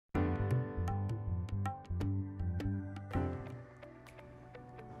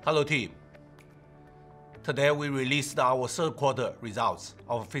Hello team. Today we released our third quarter results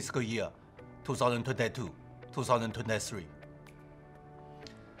of fiscal year 2022-2023.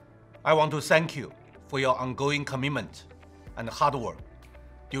 I want to thank you for your ongoing commitment and hard work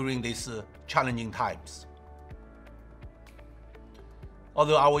during these challenging times.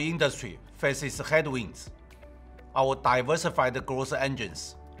 Although our industry faces headwinds, our diversified growth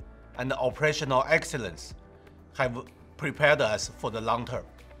engines and operational excellence have prepared us for the long term.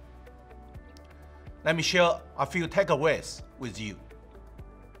 Let me share a few takeaways with you.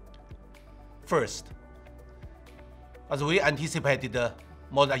 First, as we anticipated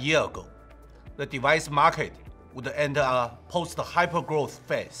more than a year ago, the device market would enter a post-hypergrowth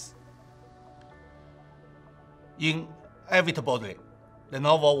phase. Inevitably,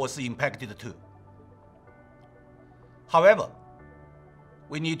 Lenovo was impacted too. However,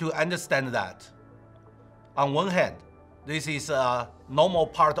 we need to understand that, on one hand, this is a normal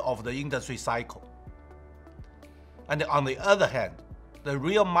part of the industry cycle. And on the other hand, the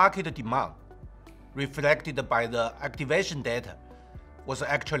real market demand, reflected by the activation data, was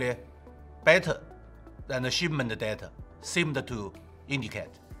actually better than the shipment data seemed to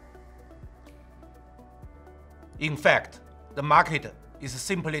indicate. In fact, the market is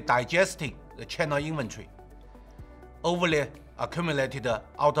simply digesting the channel inventory, overly accumulated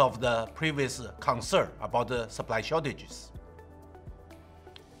out of the previous concern about the supply shortages.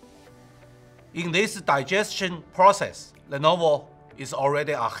 In this digestion process, Lenovo is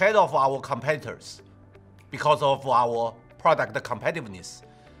already ahead of our competitors because of our product competitiveness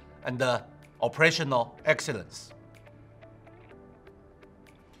and operational excellence.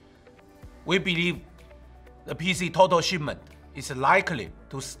 We believe the PC total shipment is likely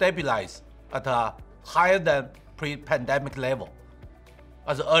to stabilize at a higher than pre-pandemic level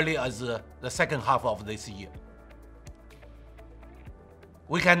as early as the second half of this year.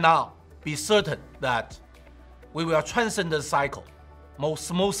 We can now be certain that we will transcend the cycle more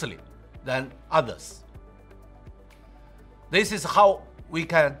smoothly than others. This is how we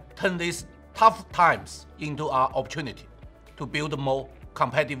can turn these tough times into an opportunity to build more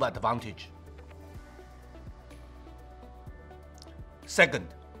competitive advantage. Second,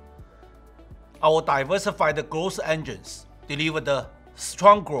 our diversified growth engines delivered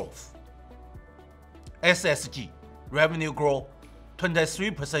strong growth. SSG revenue grew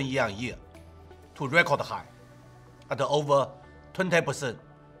 23% year-on-year to record high at over 20%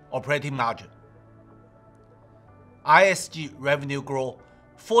 operating margin. ISG revenue grew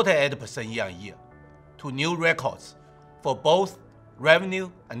 48% year-on-year to new records for both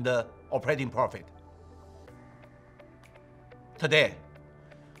revenue and operating profit. Today,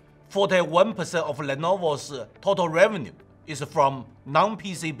 41% of Lenovo's total revenue is from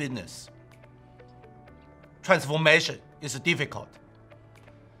non-PC business. Transformation is difficult,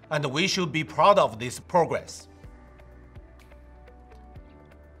 and we should be proud of this progress.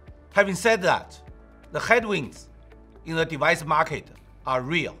 Having said that, the headwinds in the device market are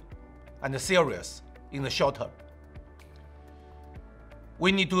real and serious in the short term.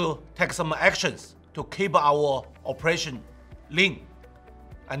 We need to take some actions to keep our operation lean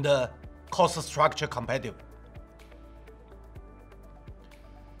and cost structure competitive.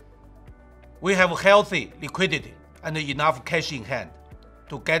 We have healthy liquidity and enough cash in hand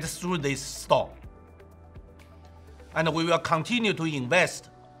to get through this storm. And we will continue to invest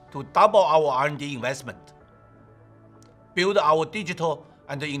to double our R&D investment, build our digital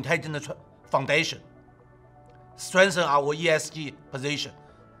and intelligent foundation, strengthen our ESG position,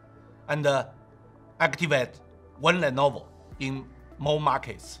 and activate One Lenovo in more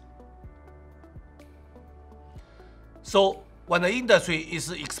markets. So when the industry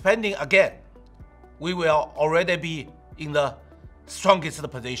is expanding again, we will already be in the strongest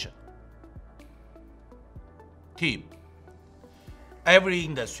position. Team, every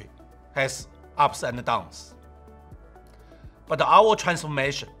industry has ups and downs, but our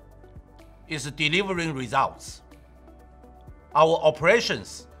transformation is delivering results. Our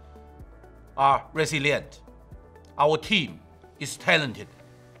operations are resilient. Our team is talented,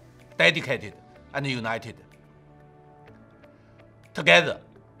 dedicated, and united. Together,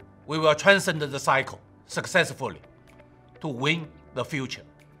 we will transcend the cycle successfully to win the future.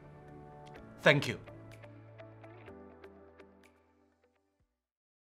 Thank you.